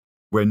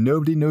Where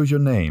Nobody Knows Your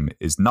Name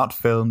is not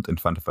filmed in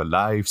front of a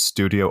live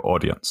studio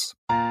audience.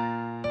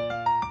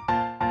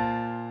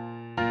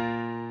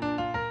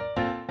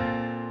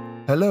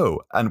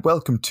 Hello, and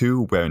welcome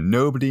to Where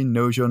Nobody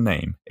Knows Your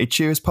Name, a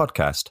Cheers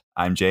podcast.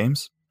 I'm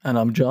James. And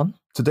I'm John.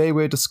 Today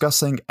we're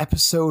discussing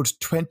episode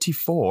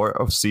 24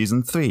 of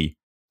season 3,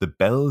 The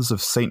Bells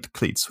of St.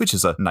 Cleats, which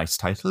is a nice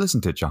title,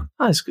 isn't it, John?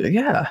 Oh, it's good,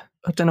 yeah.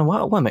 I don't know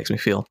what it makes me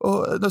feel.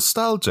 Oh,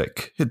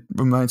 nostalgic. It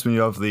reminds me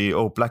of the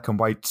old black and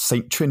white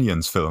St.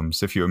 Trinian's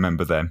films, if you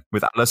remember them,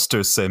 with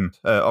Alistair Sim.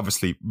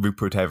 Obviously,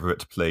 Rupert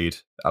Everett played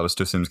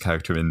Alistair Sim's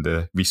character in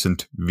the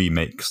recent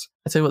remakes.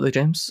 I tell you what though,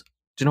 James,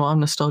 do you know what I'm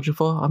nostalgic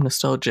for? I'm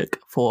nostalgic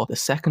for the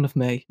 2nd of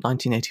May,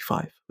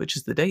 1985, which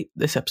is the date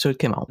this episode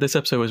came out. This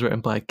episode was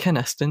written by Ken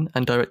Aston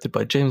and directed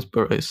by James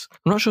Burrows.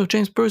 I'm not sure if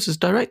James Burrows has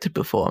directed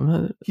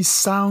before. He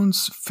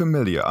sounds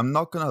familiar. I'm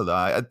not going to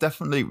lie. I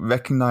definitely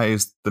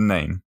recognise the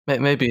name.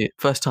 Maybe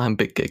first time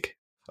big gig.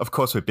 Of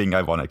course, we're being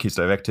ironic. He's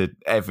directed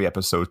every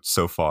episode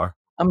so far.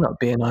 I'm not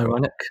being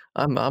ironic.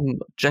 I'm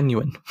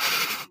genuine.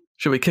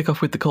 Should we kick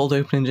off with the cold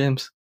opening,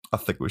 James? I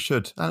think we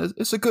should. And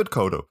it's a good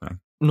cold opening.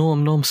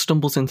 Norm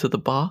stumbles into the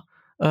bar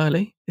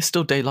early. It's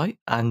still daylight,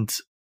 and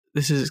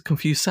this is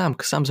confused Sam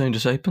because Sam's only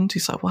just opened.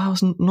 He's like, "Wow,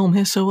 isn't Norm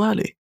here so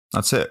early?"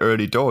 That's it,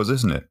 early doors,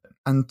 isn't it?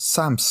 And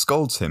Sam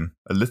scolds him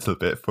a little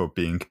bit for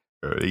being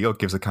early, or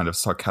gives a kind of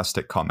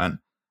sarcastic comment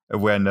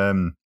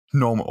when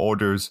Norm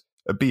orders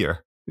a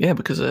beer. Yeah,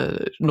 because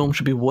Norm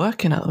should be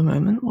working at the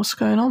moment. What's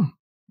going on?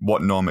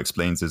 What Norm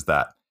explains is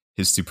that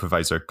his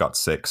supervisor got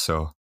sick,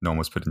 so Norm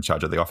was put in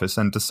charge of the office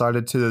and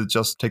decided to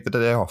just take the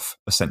day off,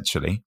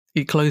 essentially.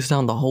 He closed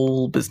down the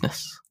whole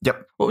business.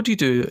 Yep. What would you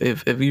do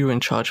if you were in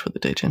charge for the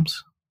day,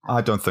 James?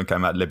 I don't think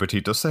I'm at liberty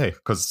to say,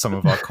 because some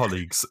of our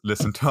colleagues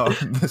listen to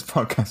this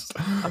podcast.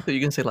 I thought you were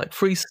going to say, like,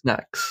 free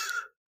snacks,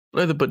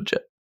 below the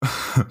budget.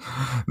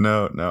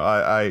 No,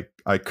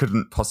 I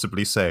couldn't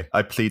possibly say.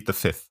 I plead the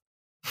fifth.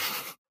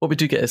 What we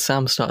do get is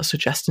Sam starts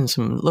suggesting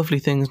some lovely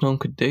things Norm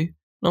could do.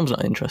 Norm's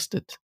not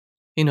interested.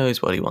 He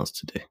knows what he wants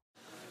to do.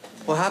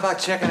 Well, how about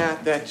checking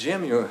out that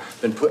gym you've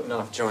been putting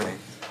off joining?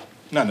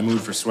 Not in the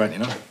mood for sweat, you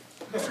know?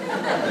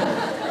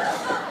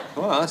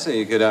 Well, I'd say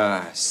you could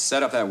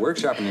set up that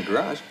workshop in your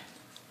garage.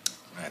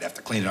 I'd have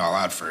to clean it all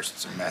out first.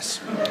 It's a mess.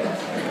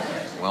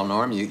 Well,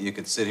 Norm, you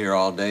could sit here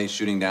all day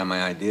shooting down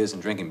my ideas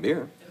and drinking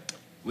beer.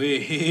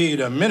 Wait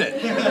a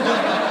minute.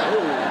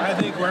 I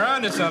think we're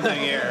on to something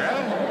here,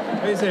 huh?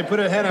 What do you say,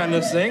 put a head on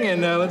this thing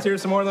and let's hear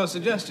some more of those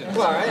suggestions.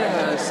 Well, all right,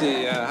 let's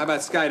see. How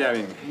about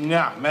skydiving?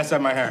 No, mess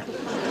up my hair.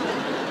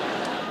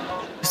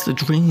 It's the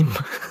dream.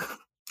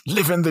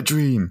 Living the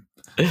dream.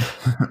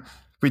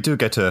 We do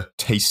get a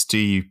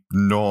tasty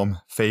Norm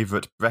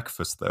favourite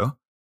breakfast, though.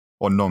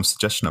 Or Norm's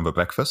suggestion of a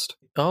breakfast.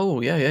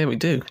 Oh, yeah, we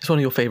do. It's one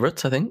of your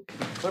favourites, I think.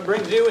 What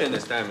brings you in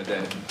this time of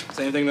day?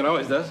 Same thing that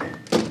always does.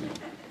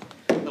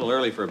 A little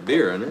early for a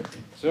beer, isn't it?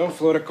 So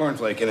float a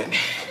cornflake in it.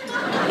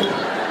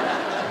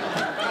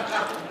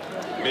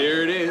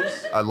 Beer it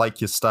is. I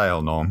like your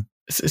style, Norm.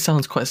 It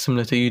sounds quite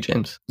similar to you,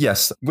 James.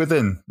 Yes,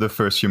 within the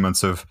first few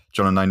months of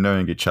John and I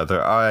knowing each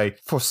other, I,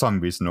 for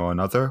some reason or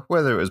another,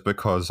 whether it was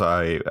because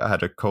I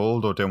had a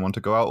cold or didn't want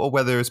to go out, or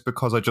whether it's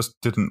because I just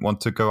didn't want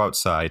to go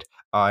outside,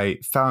 I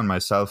found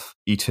myself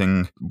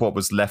eating what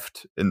was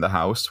left in the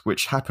house,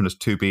 which happened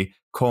to be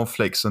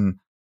cornflakes and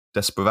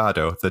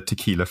Desperado, the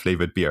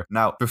tequila-flavoured beer.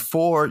 Now,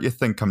 before you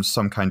think I'm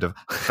some kind of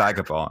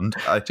vagabond,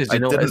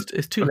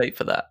 it's too late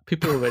for that.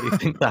 People already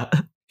think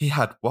that. He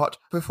had what?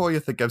 Before you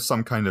think I'm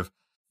some kind of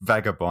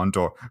vagabond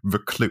or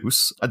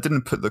recluse, I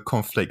didn't put the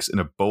cornflakes in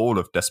a bowl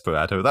of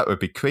Desperado. That would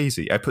be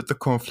crazy. I put the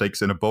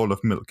cornflakes in a bowl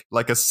of milk,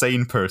 like a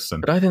sane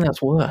person. But I think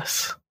that's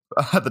worse.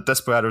 I had the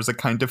Desperado as a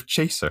kind of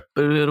chaser.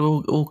 But it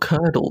all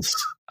curdles.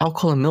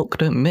 Alcohol and milk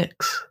don't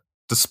mix.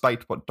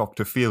 Despite what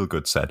Dr.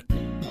 Feelgood said.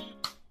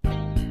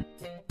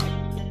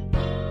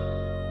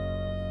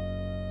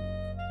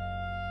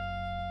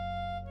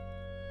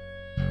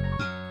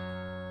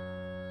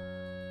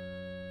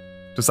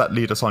 Does that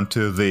lead us on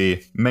to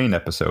the main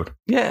episode?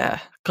 Yeah.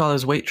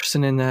 Carla's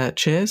waitressing in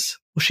Cheers.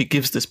 Well, she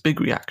gives this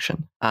big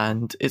reaction.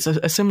 And it's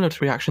a similar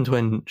reaction to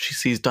when she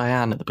sees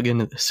Diane at the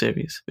beginning of the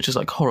series, which is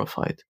like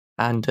horrified.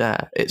 And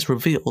it's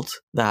revealed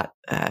that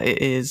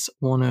it is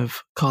one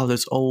of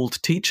Carla's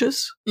old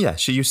teachers. Yeah,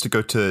 she used to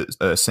go to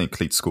St.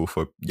 Cleat School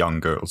for young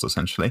girls,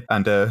 essentially.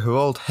 And her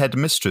old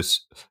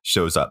headmistress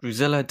shows up.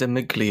 Drusilla de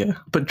Miglio,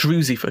 but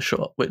Druzy for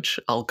short, which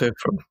I'll go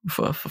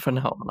for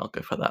now, and I'll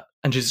go for that.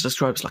 And she's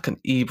described like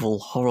an evil,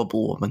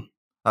 horrible woman.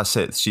 That's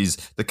it. She's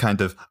the kind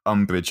of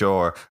Umbridge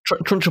or...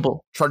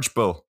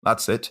 Trunchbull,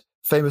 that's it.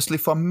 Famously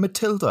from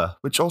Matilda,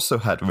 which also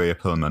had Rhea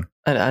Perlman.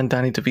 And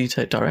Danny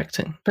DeVito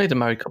directing. Played a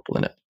married couple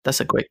in it. That's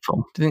a great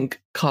film. Do you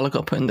think Carla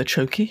got put in the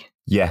chokey?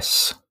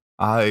 Yes.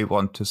 I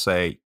want to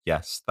say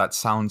yes. That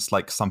sounds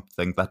like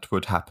something that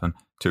would happen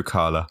to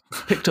Carla.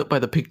 Picked up by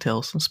the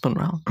pigtails and spun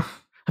round.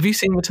 Have you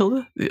seen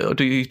Matilda? Or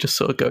do you just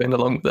sort of go in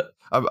along with it?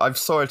 I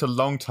saw it a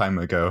long time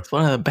ago. It's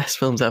one of the best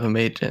films ever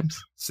made,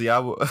 James. See, I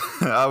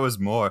was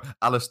more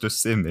Alistair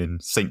Sim in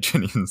St.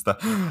 Trinian's.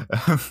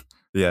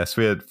 Yes,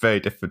 we had very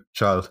different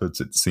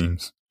childhoods, it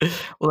seems.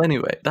 Well,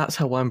 anyway, that's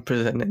how I'm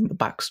presenting the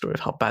backstory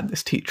of how bad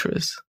this teacher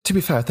is. To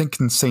be fair, I think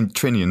in St.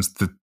 Trinian's,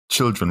 the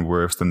children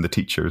were worse than the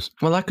teachers.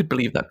 Well, I could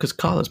believe that because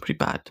Carla's pretty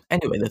bad.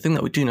 Anyway, the thing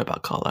that we do know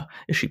about Carla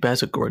is she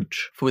bears a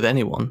grudge with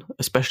anyone,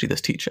 especially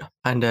this teacher.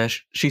 And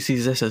she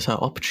sees this as her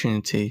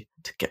opportunity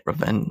to get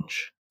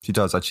revenge. She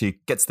does, and she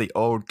gets the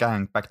old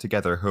gang back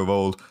together, her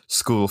old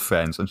school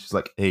friends, and she's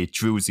like, hey,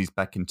 Drewsy's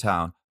back in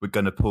town. We're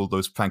going to pull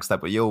those pranks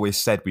that we always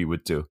said we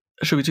would do.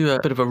 Should we do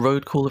a bit of a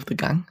road call of the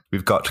gang?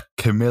 We've got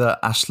Camilla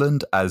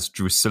Ashland as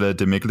Drusilla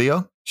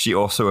Demiglio. She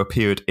also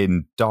appeared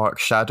in Dark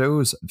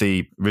Shadows,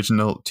 the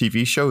original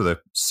TV show,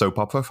 the soap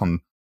opera from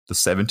the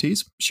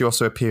 70s. She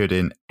also appeared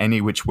in Any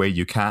Which Way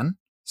You Can,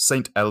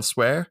 Saint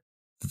Elsewhere,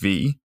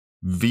 V,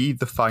 The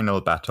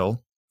Final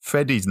Battle,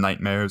 Freddy's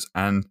Nightmares,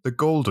 and The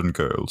Golden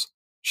Girls.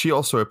 She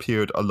also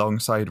appeared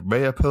alongside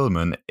Rhea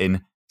Perlman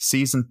in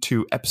Season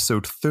 2,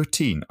 Episode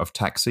 13 of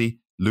Taxi,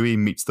 Louis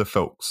Meets the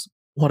Folks.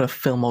 What a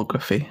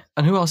filmography.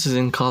 And who else is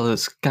in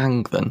Carla's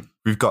gang then?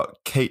 We've got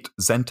Kate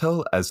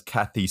Zentel as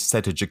Kathy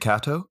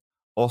Setagicato.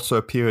 Also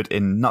appeared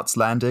in Nuts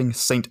Landing,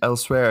 Saint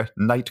Elsewhere,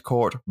 Night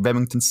Court,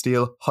 Remington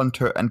Steele,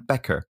 Hunter, and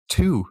Becker.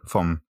 2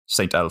 from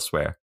Saint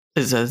Elsewhere.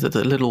 Is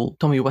the little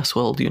Tommy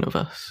Westworld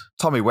universe.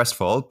 Tommy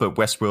Westfall, but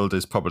Westworld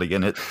is probably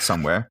in it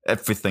somewhere.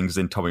 Everything's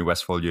in Tommy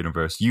Westfall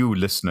universe. You,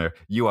 listener,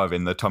 you are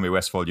in the Tommy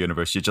Westfall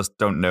universe. You just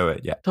don't know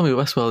it yet. Tommy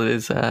Westworld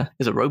is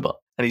a robot,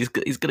 and he's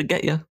going to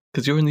get you,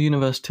 because you're in the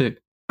universe too.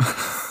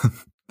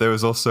 There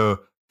was also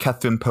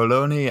Catherine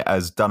Poloni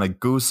as Donna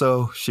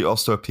Guzzo. She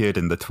also appeared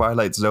in The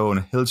Twilight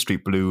Zone, Hill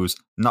Street Blues,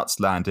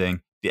 Nuts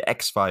Landing, The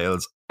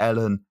X-Files,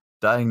 Ellen,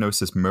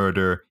 Diagnosis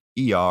Murder,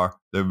 ER,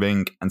 The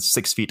Ring, and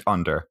 6 Feet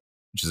Under,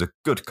 which is a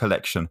good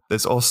collection.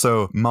 There's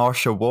also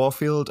Marsha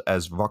Warfield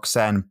as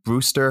Roxanne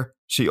Brewster.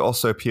 She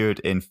also appeared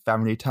in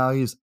Family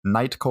Ties,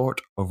 Night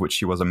Court, of which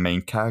she was a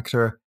main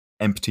character,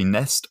 Empty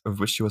Nest, of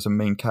which she was a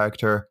main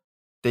character,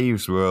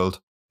 Dave's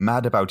World,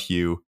 Mad About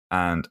You,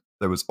 and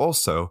there was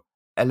also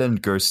Ellen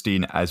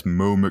Gerstein as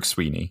Mo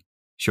McSweeney.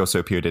 She also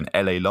appeared in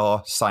LA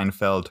Law,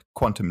 Seinfeld,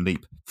 Quantum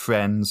Leap,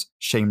 Friends,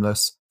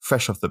 Shameless,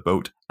 Fresh Off the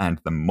Boat,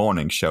 and The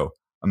Morning Show,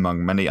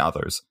 among many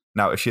others.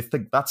 Now, if you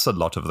think that's a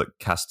lot of the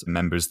cast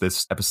members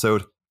this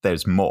episode,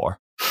 there's more.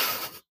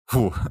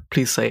 Whew.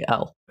 Please say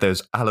Al.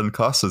 There's Alan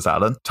Cuss as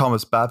Alan,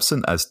 Thomas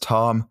Babson as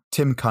Tom,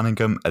 Tim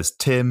Cunningham as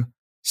Tim,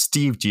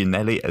 Steve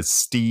Gianelli as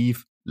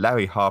Steve,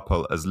 Larry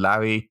Harpel as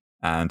Larry,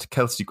 and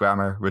Kelsey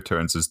Grammer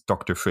returns as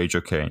Dr.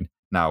 Fraser Kane.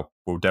 Now,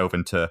 we'll delve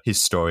into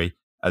his story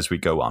as we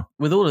go on.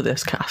 With all of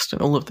this cast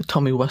and all of the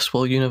Tommy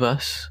Westphal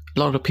universe, a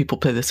lot of people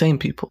play the same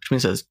people, which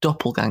means there's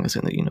doppelgangers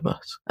in the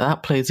universe. And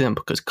that plays in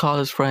because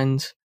Carla's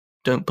friends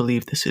don't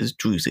believe this is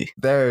Drewsy.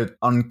 They're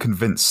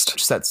unconvinced.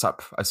 Sets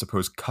up, I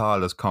suppose,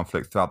 Carla's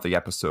conflict throughout the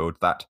episode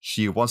that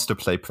she wants to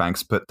play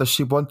pranks, but does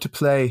she want to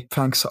play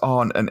pranks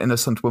on an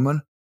innocent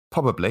woman?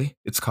 Probably.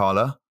 It's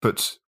Carla,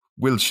 but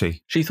will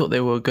she? She thought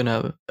they were going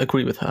to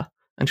agree with her,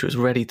 and she was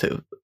ready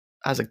to,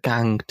 as a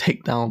gang,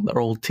 take down their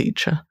old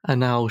teacher.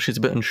 And now she's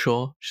a bit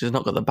unsure. She's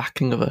not got the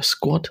backing of her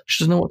squad.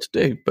 She doesn't know what to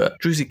do, but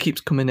Drewsy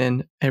keeps coming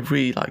in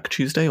every,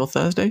 Tuesday or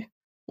Thursday.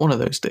 One of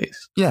those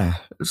days. Yeah,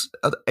 it's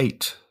at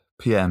 8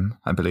 p.m,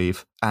 I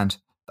believe. And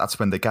that's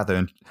when they gather.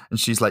 And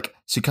she's like,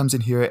 she comes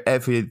in here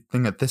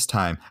everything at this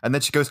time. And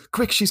then she goes,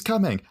 quick, she's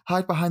coming.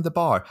 Hide behind the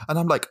bar. And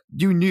I'm like,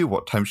 you knew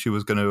what time she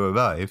was going to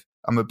arrive.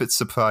 I'm a bit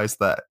surprised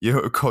that you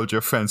called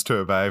your friends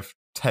to arrive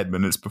 10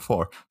 minutes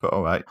before, but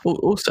all right. Well,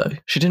 also,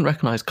 she didn't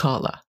recognise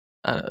Carla,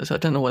 so I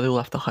don't know why they all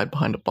have to hide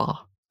behind a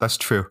bar. That's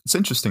true. It's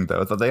interesting,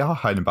 though, that they are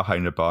hiding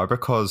behind a bar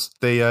because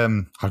they, I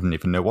don't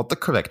even know what the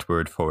correct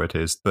word for it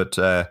is, but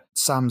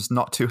Sam's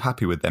not too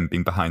happy with them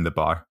being behind the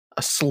bar.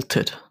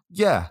 Assaulted.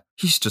 Yeah,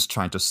 he's just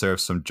trying to serve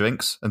some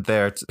drinks, and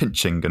they're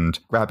pinching and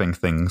grabbing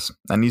things,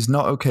 and he's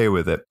not okay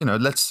with it. You know,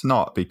 let's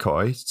not be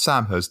coy.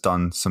 Sam has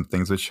done some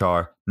things which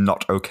are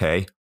not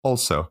okay.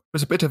 Also, it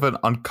was a bit of an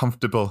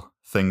uncomfortable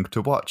thing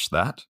to watch,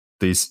 that.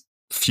 These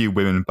few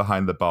women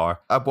behind the bar.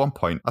 At one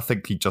point, I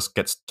think he just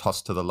gets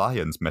tossed to the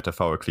lions,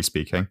 metaphorically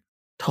speaking.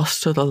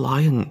 Tossed to the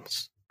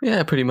lions?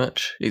 Yeah, pretty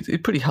much. He's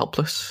pretty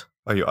helpless.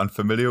 Are you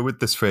unfamiliar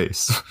with this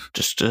phrase?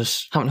 Just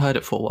haven't heard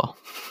it for a while.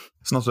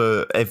 It's not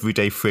a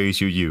everyday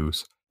phrase you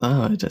use.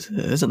 Oh, it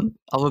isn't.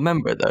 I'll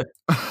remember it, though.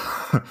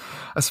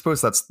 I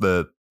suppose that's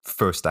the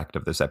first act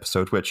of this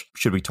episode, which,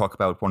 should we talk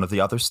about one of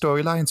the other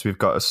storylines? We've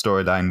got a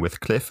storyline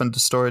with Cliff and a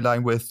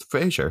storyline with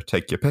Fraser.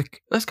 Take your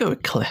pick. Let's go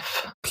with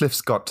Cliff.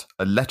 Cliff's got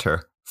a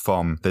letter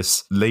from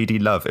this lady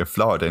love in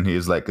Florida, and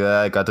he's like,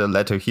 I got a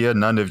letter here.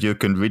 None of you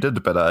can read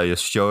it, but I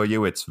assure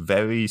you it's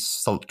very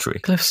sultry.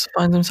 Cliff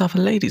finds himself a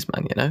ladies'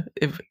 man, you know?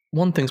 If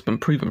one thing's been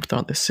proven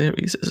throughout this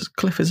series, is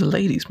Cliff is a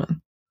ladies'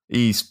 man.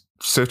 He's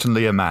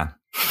certainly a man.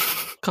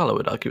 Carla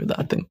would argue with that,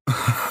 I think.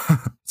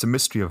 It's a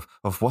mystery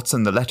of what's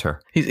in the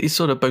letter. He's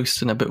sort of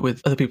boasting a bit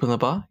with other people in the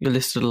bar. You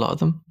listed a lot of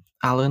them.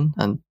 Alan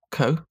and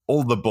Co.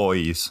 All the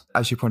boys.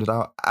 As you pointed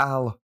out,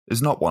 Al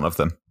is not one of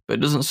them. but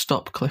it doesn't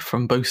stop Cliff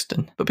from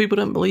boasting. But people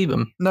don't believe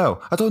him.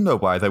 No, I don't know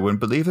why they wouldn't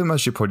believe him.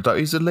 As you pointed out,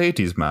 he's a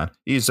ladies' man.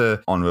 He's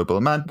a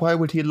honourable man. Why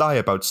would he lie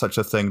about such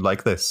a thing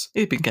like this?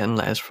 He'd been getting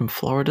letters from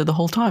Florida the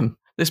whole time.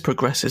 This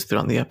progresses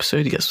throughout the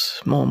episode. He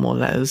gets more and more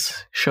letters,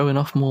 showing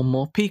off more and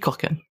more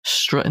peacocking,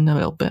 strutting a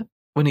little bit.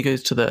 When he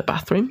goes to the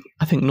bathroom,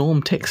 I think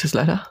Norm takes his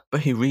letter,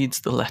 but he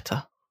reads the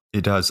letter. He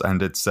does,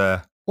 and it's,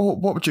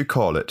 what would you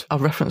call it? I'll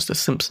reference The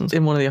Simpsons.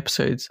 In one of the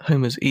episodes,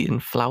 Homer's eating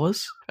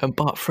flowers, and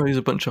Bart throws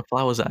a bunch of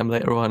flowers at him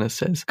later on and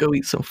says, "Go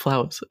eat some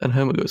flowers." And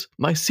Homer goes,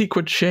 "My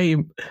secret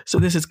shame." So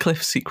this is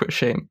Cliff's secret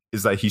shame.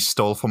 Is that he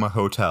stole from a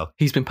hotel.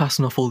 He's been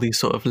passing off all these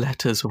sort of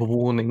letters of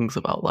warnings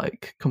about,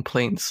 like,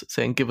 complaints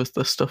saying, "Give us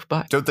the stuff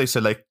back." Don't they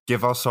say, like,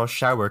 give us our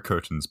shower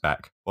curtains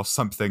back? Or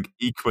something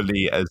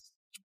equally as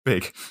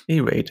big. He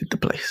raided the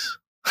place.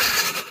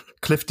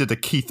 Cliff did a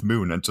Keith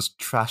Moon and just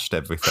trashed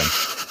everything.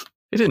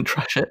 He didn't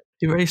trash it.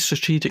 He very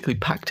strategically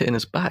packed it in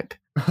his bag.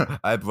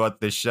 I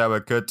brought this shower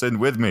curtain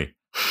with me.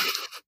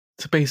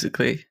 So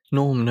basically,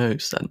 Norm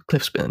knows that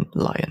Cliff's been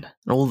lying,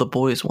 and all the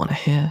boys want to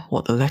hear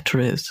what the letter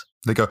is.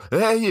 They go,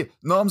 "Hey,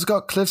 Norm's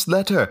got Cliff's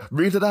letter.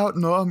 Read it out,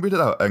 Norm, read it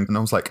out." And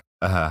Norm's like,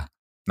 now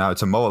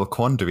it's a moral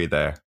quandary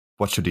there.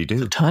 What should he do?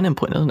 It's a turning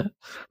point, isn't it?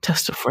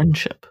 Test of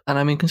friendship. And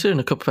I mean, considering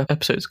a couple of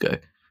episodes ago,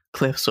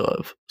 Cliff sort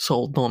of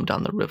sold Norm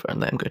down the river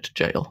and let him go to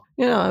jail.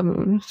 You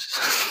know,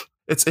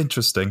 It's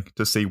interesting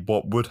to see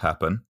what would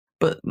happen.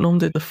 But Norm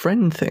did the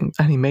friend thing,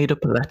 and he made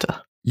up a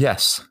letter.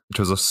 Yes, it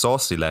was a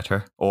saucy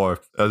letter, or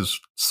as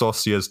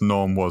saucy as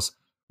Norm was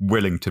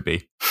willing to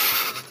be.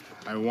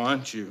 I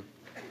want you.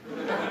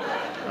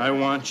 I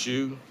want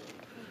you.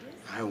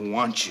 I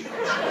want you.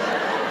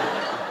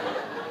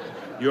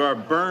 You are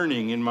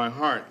burning in my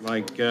heart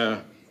like,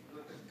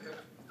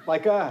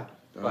 What?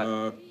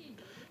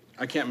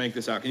 I can't make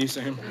this out. Can you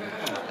say him?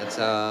 It's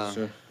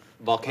Sir.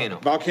 volcano.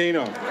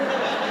 Volcano.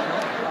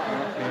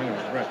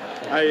 Right.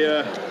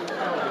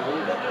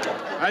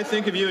 I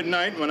think of you at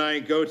night when I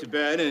go to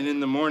bed and in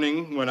the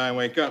morning when I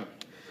wake up.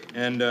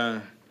 And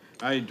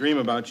I dream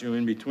about you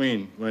in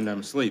between when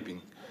I'm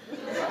sleeping.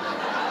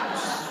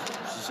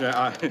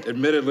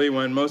 Admittedly,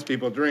 when most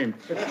people dream.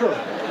 It's true.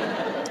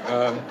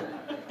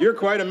 You're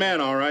quite a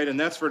man, all right, and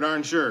that's for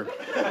darn sure.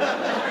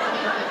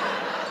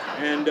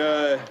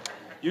 And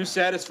you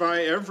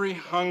satisfy every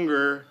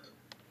hunger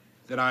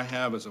that I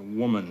have as a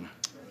woman.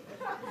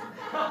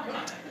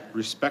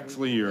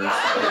 Respectfully yours,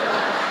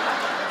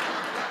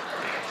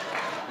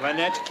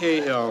 Lynette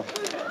Cahill.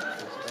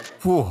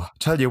 Whew,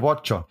 tell you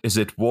what, John, is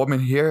it warm in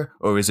here,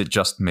 or is it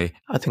just me?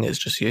 I think it's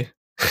just you.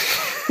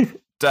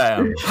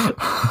 Damn.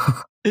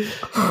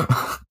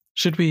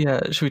 Should we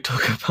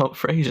talk about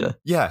Frasier?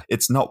 Yeah,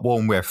 it's not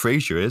warm where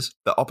Frasier is.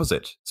 The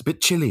opposite. It's a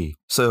bit chilly.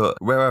 So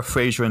where are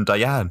Frasier and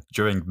Diane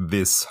during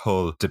this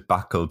whole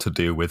debacle to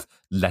do with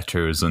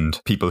letters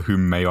and people who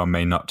may or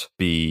may not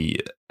be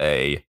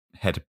a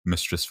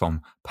headmistress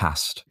from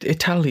past?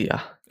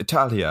 Italia.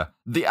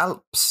 The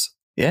Alps.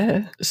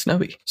 Yeah,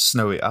 snowy.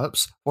 Snowy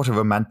Alps. What a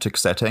romantic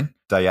setting.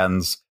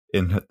 Diane's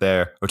in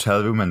their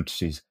hotel room and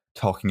she's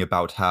talking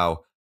about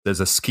how there's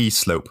a ski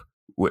slope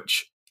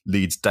which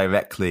leads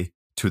directly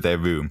to their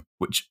room,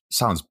 which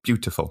sounds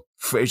beautiful.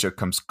 Frasier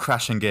comes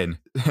crashing in.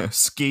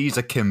 Skis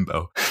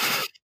akimbo.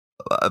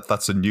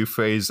 That's a new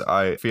phrase.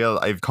 I feel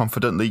I've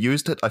confidently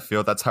used it. I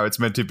feel that's how it's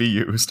meant to be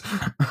used.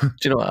 Do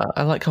you know what?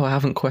 I like how I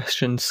haven't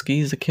questioned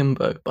skis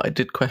akimbo, but I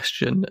did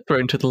question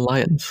thrown to the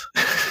lions.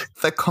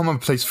 They're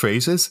commonplace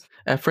phrases.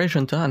 Frasier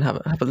and Diane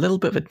have a little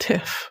bit of a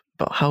tiff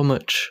about how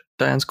much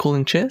Diane's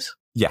calling cheers.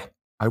 Yeah,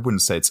 I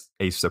wouldn't say it's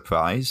a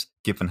surprise,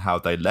 given how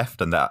they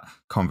left and that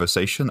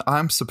conversation.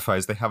 I'm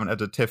surprised they haven't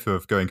had a tiff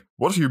of going,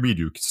 "What do you mean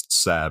you kissed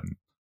Sam?"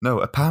 No,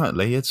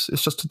 apparently it's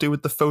just to do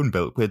with the phone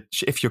bill,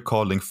 which if you're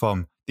calling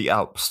from the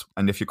Alps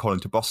and if you're calling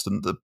to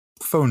Boston, the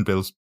phone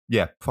bills,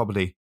 yeah,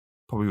 probably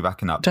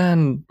racking up.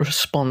 Dan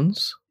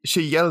responds.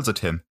 She yells at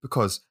him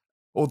because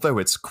although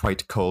it's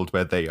quite cold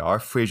where they are,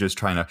 Frasier's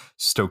trying to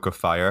stoke a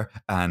fire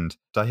and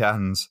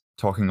Diane's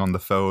talking on the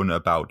phone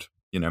about,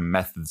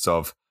 methods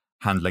of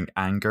handling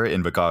anger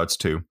in regards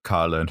to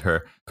Carla and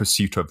her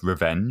pursuit of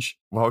revenge.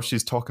 While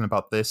she's talking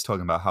about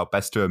how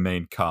best to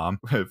remain calm,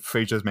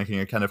 Frasier's making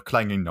a kind of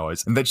clanging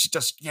noise, and then she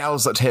just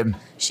yells at him.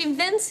 She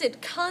vents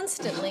it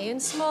constantly in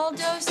small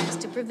doses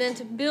to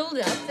prevent a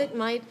buildup that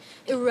might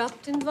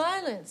erupt in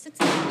violence. It's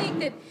a technique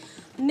that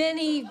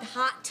many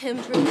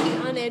hot-tempered,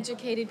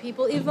 uneducated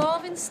people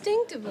evolve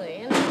instinctively.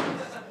 And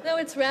though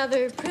it's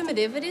rather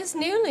primitive, it is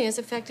nearly as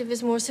effective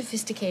as more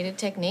sophisticated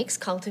techniques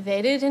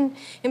cultivated and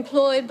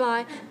employed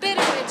by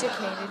better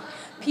educated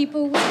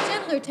people with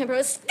gentler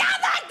temperaments. Stop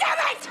it, damn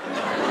it!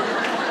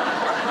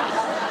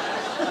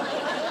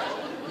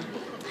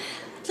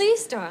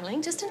 Please,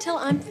 darling, just until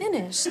I'm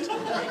finished.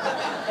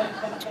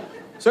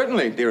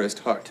 Certainly, dearest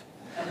heart.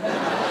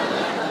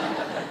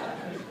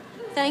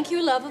 Thank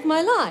you, love of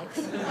my life.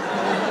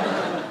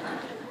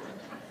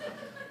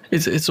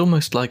 It's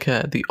almost like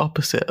the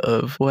opposite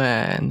of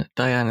when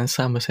Diane and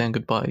Sam were saying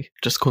goodbye,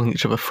 just calling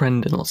each other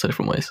friend in lots of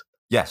different ways.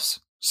 Yes,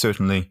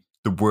 certainly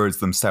the words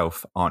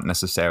themselves aren't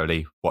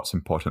necessarily what's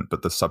important,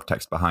 but the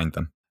subtext behind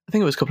them. I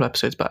think it was a couple of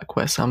episodes back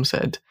where Sam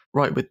said,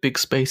 write with big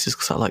spaces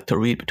because I like to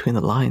read between the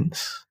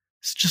lines.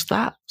 It's just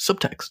that,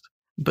 subtext.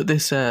 But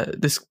this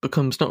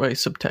becomes not really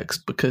subtext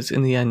because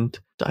in the end,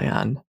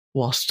 Diane,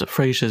 whilst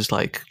Frasier's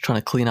like trying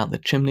to clean out the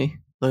chimney,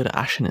 load of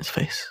ash in his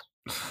face.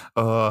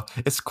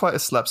 It's quite a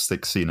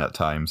slapstick scene at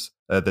times.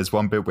 There's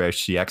one bit where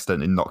she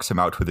accidentally knocks him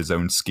out with his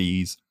own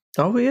skis.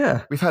 Oh,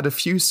 yeah. We've had a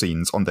few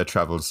scenes on their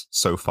travels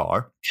so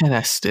far. Ken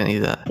Eston,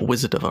 he's a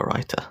wizard of a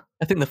writer.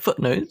 I think the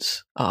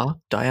footnotes are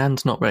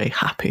Diane's not very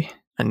happy,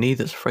 and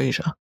neither's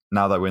Frasier.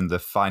 Now that we're in the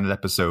final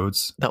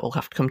episodes, that will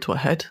have to come to a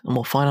head, and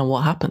we'll find out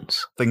what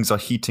happens. Things are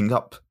heating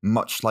up,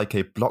 much like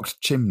a blocked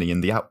chimney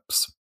in the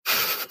Alps.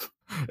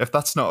 If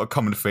that's not a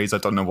common phrase, I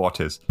don't know what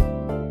is.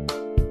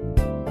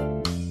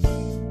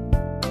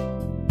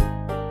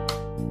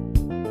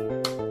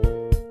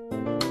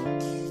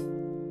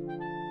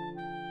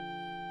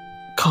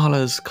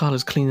 Carla's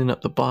cleaning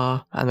up the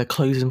bar, and they're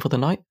closing for the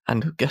night.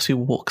 And guess who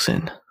walks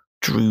in?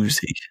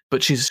 Druzy.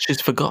 But she's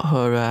forgot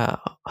her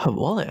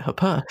wallet, her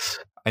purse.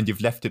 And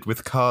you've left it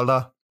with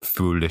Carla?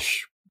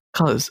 Foolish.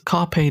 Carla's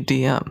Carpe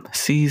Diem,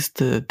 seize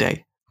the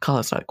day.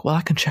 Carla's like, well,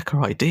 I can check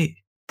her ID.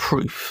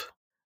 Proof.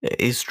 It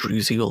is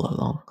Druzy all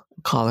along.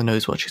 Carla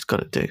knows what she's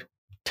got to do.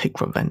 Take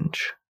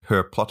revenge.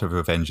 Her plot of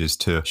revenge is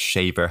to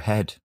shave her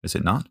head, is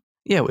it not?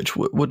 Yeah, which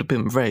would have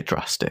been very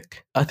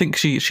drastic. I think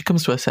she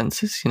comes to her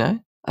senses, you know?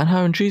 And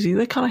her and Druzy,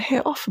 they kind of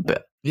hit off a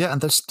bit. Yeah,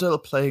 and they're still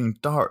playing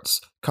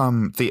darts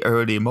come the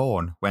early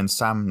morn when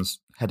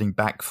Sam's heading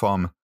back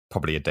from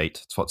probably a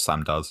date. It's what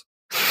Sam does.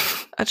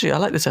 Actually, I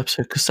like this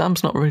episode because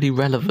Sam's not really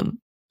relevant.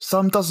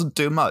 Sam doesn't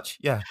do much.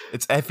 Yeah,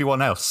 it's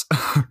everyone else.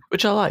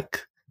 Which I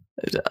like.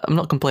 I'm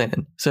not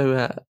complaining.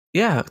 So,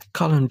 yeah,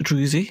 Carla and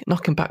Druzy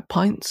knocking back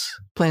pints,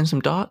 playing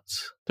some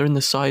darts. They're in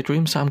the side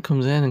room. Sam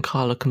comes in and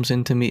Carla comes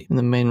in to meet in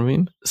the main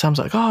room. Sam's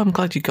like, oh, I'm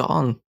glad you got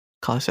on.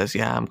 Carla says,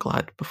 yeah, I'm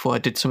glad, before I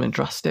did something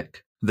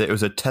drastic. There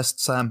was a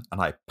test, Sam,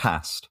 and I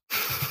passed.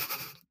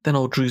 Then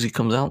old Druzy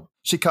comes out.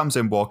 She comes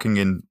in walking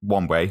in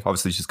one way.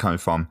 Obviously, she's coming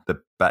from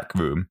the back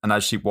room. And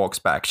as she walks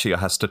back, she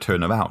has to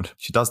turn around.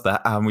 She does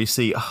that, and we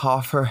see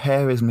half her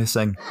hair is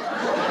missing.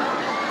 I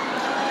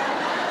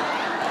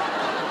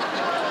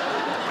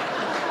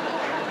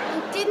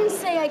didn't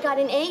say I got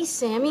an A,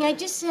 Sammy. I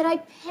just said I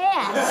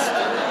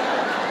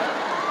passed.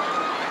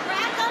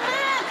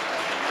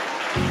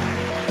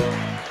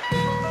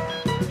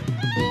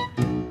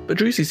 But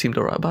Druzy seemed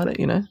alright about it,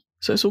 you know?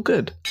 So it's all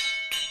good.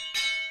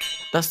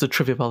 That's the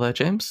trivia bell there,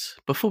 James.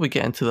 Before we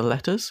get into the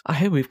letters, I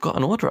hear we've got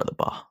an order at the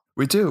bar.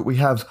 We do. We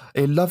have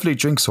a lovely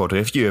drinks order.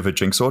 If you have a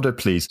drinks order,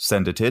 please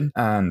send it in.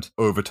 And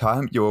over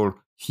time, you'll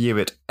hear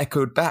it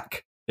echoed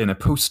back in a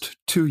post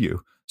to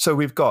you. So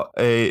we've got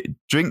a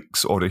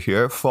drinks order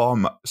here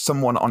from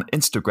someone on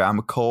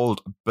Instagram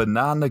called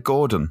Banana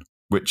Gordon,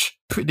 which,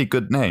 pretty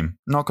good name,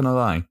 not gonna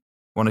lie.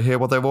 Want to hear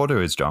what their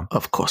order is, John?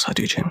 Of course I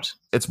do, James.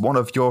 It's one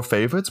of your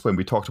favourites when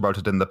we talked about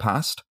it in the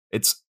past.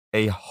 It's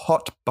a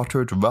hot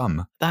buttered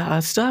rum.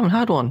 I still haven't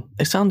had one.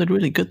 It sounded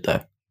really good,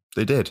 though.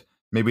 They did.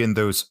 Maybe in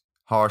those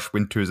harsh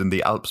winters in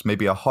the Alps,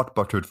 maybe a hot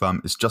buttered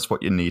rum is just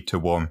what you need to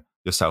warm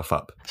yourself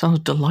up. Sounds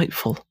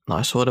delightful.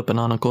 Nice order,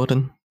 Banana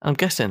Gordon. I'm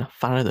guessing a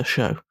fan of the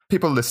show.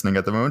 People listening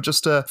at the moment,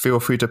 just feel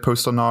free to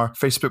post on our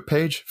Facebook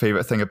page,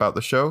 favourite thing about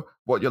the show,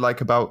 what you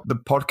like about the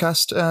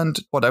podcast, and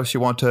what else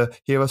you want to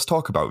hear us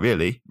talk about,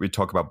 really. We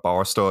talk about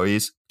bar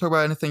stories, talk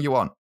about anything you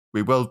want.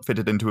 We will fit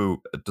it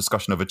into a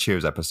discussion of a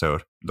Cheers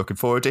episode. Looking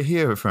forward to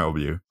hearing from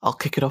you. I'll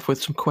kick it off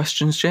with some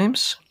questions,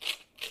 James.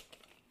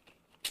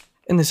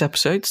 In this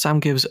episode, Sam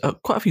gives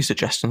quite a few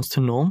suggestions to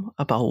Norm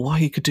about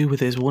what he could do with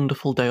his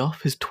wonderful day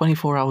off, his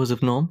 24 hours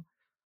of Norm.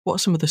 What are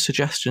some of the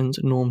suggestions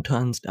Norm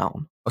turns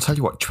down? I'll tell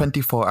you what,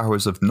 24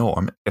 Hours of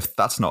Norm, if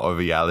that's not a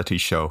reality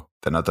show,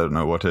 then I don't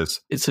know what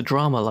is. It's a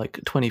drama like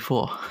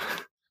 24.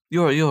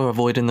 You're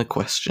avoiding the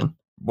question.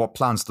 What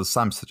plans does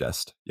Sam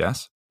suggest?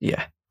 Yes?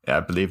 Yeah. Yeah,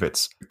 I believe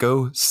it's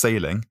go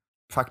sailing,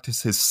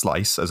 practice his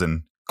slice, as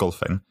in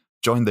golfing,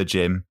 join the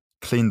gym,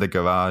 clean the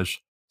garage,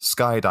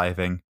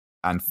 skydiving,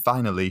 and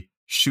finally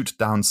shoot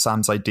down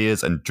Sam's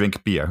ideas and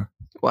drink beer.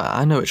 Well,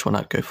 I know which one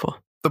I'd go for.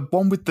 The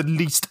one with the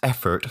least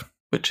effort.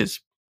 Which is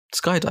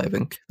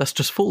skydiving. That's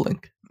just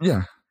falling.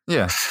 Yeah.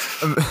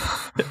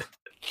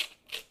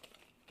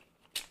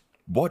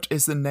 What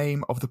is the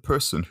name of the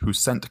person who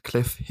sent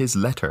Cliff his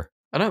letter?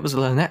 I know it was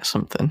Lynette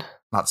something.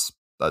 That's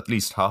at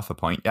least half a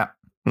point, yeah.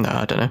 No,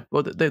 I don't know.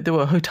 Well, they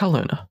were a hotel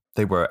owner.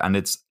 They were, and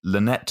it's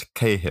Lynette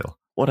Cahill.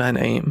 What a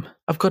name.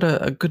 I've got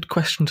a good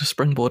question to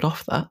springboard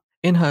off that.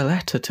 In her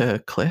letter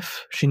to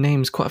Cliff, she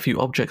names quite a few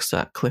objects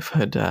that Cliff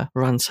had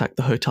ransacked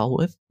the hotel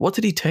with. What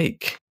did he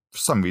take? For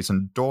some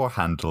reason, door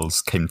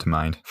handles came to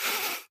mind.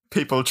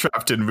 People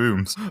trapped in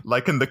rooms,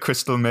 like in the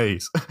Crystal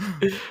Maze.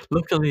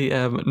 Luckily,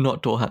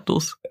 not door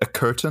handles. A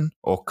curtain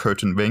or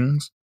curtain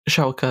rings.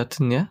 Shower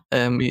curtain, yeah.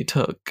 He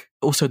took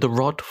also the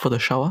rod for the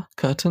shower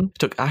curtain. He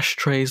took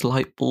ashtrays,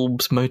 light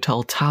bulbs,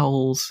 motel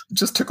towels.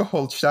 Just took a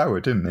whole shower,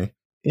 didn't he?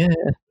 Yeah,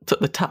 took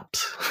the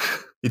taps.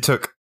 He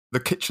took the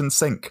kitchen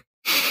sink.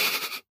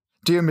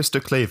 Dear Mr.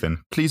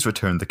 Clavin, please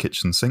return the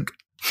kitchen sink.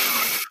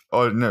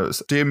 Oh no,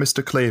 dear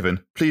Mr.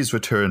 Clavin, please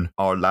return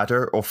our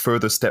ladder or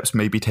further steps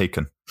may be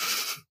taken.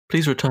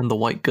 Please return the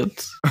white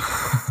goods.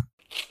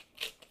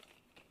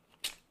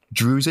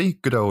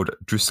 Druzy, good old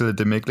Drusilla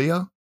de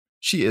Miglia.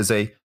 She is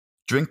a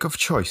drink of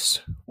choice.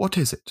 What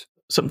is it?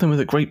 Something with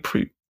a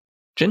grapefruit.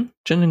 Gin?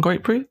 Gin and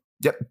grapefruit?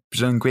 Yep,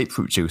 gin and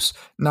grapefruit juice.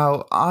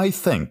 Now, I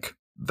think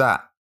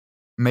that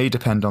may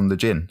depend on the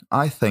gin.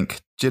 I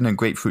think gin and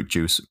grapefruit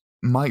juice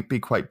might be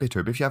quite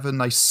bitter, but if you have a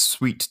nice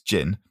sweet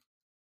gin,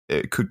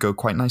 it could go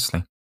quite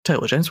nicely. Tell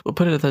you what, James, we'll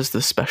put it as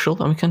the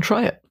special and we can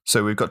try it.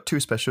 So we've got two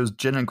specials,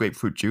 gin and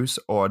grapefruit juice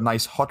or a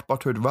nice hot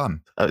buttered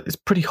rum. It's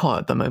pretty hot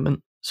at the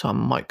moment, so I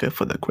might go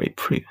for the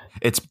grapefruit.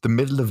 It's the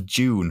middle of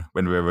June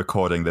when we're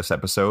recording this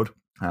episode,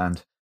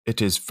 and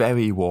it is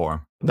very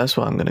warm. That's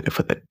why I'm going to go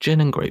for the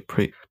gin and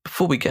grapefruit.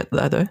 Before we get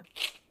there, though,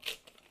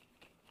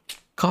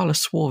 Carla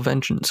swore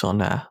vengeance on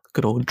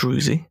good old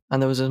Druzy,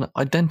 and there was an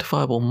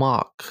identifiable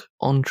mark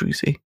on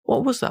Druzy.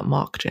 What was that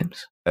mark,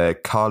 James?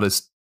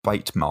 Carla's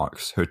bite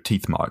marks, her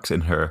teeth marks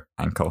in her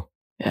ankle.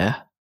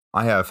 Yeah.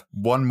 I have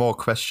one more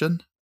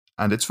question,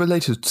 and it's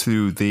related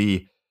to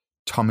the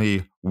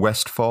Tommy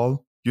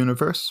Westfall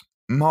universe.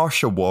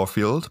 Marsha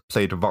Warfield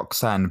played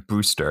Roxanne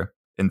Brewster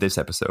in this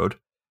episode.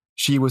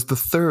 She was the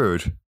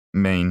third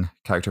main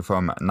character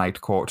from Night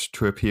Court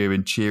to appear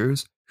in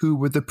Cheers. Who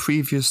were the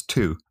previous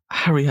two?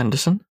 Harry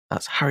Anderson,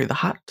 that's Harry the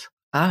Hat,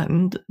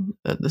 and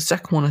the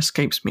second one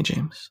escapes me,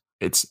 James.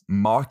 It's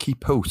Marky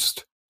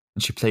Post,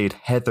 and she played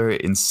Heather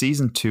in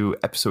Season 2,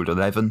 Episode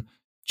 11,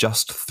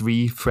 Just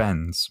Three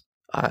Friends.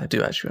 I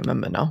do actually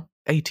remember now.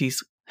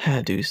 80s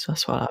hairdos,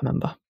 that's what I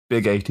remember.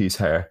 Big 80s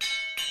hair.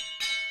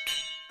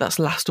 That's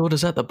last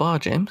orders at the bar,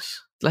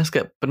 James. Let's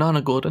get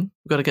Banana Gordon.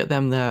 We've got to get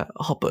them their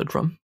hot buttered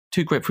rum.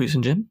 2 grapefruits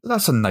and gin.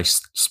 That's a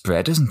nice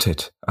spread, isn't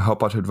it? A hot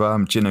buttered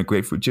rum, gin and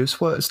grapefruit juice.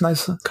 Well, it's a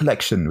nice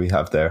collection we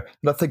have there.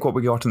 And I think what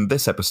we got in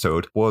this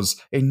episode was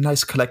a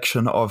nice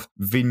collection of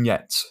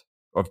vignettes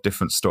of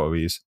different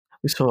stories.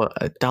 We saw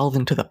a delve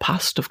into the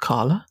past of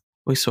Carla.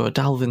 We saw a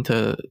delve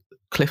into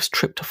Cliff's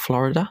trip to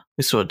Florida.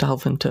 We saw a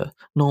delve into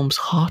Norm's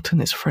heart and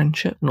his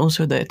friendship, and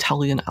also the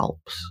Italian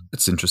Alps.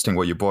 It's interesting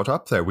what you brought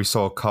up there. We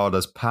saw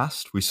Carla's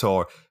past, we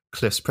saw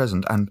Cliff's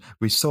present, and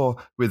we saw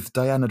with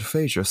Diana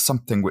DeFasia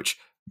something which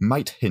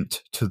might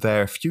hint to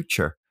their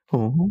future.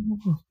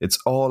 Ooh. It's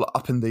all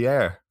up in the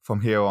air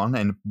from here on,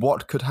 and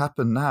what could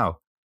happen now?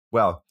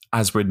 Well,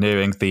 as we're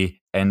nearing the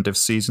end of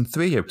Season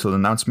 3, a little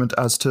announcement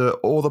as to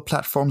all the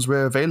platforms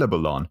we're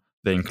available on.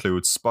 They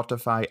include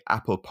Spotify,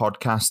 Apple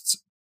Podcasts,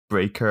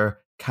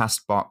 Breaker,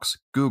 Castbox,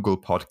 Google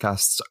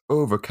Podcasts,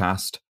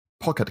 Overcast,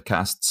 Pocket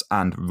Casts,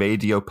 and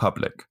Radio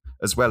Public,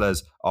 as well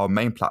as our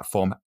main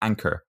platform,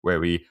 Anchor, where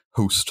we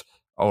host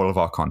all of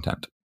our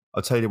content.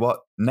 I'll tell you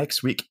what,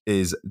 next week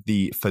is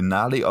the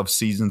finale of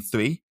Season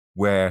 3,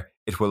 where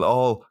it will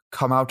all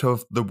come out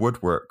of the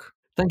woodwork.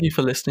 Thank you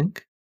for listening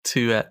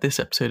to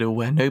this episode of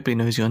Where Nobody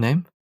Knows Your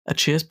Name, a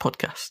Cheers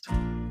podcast.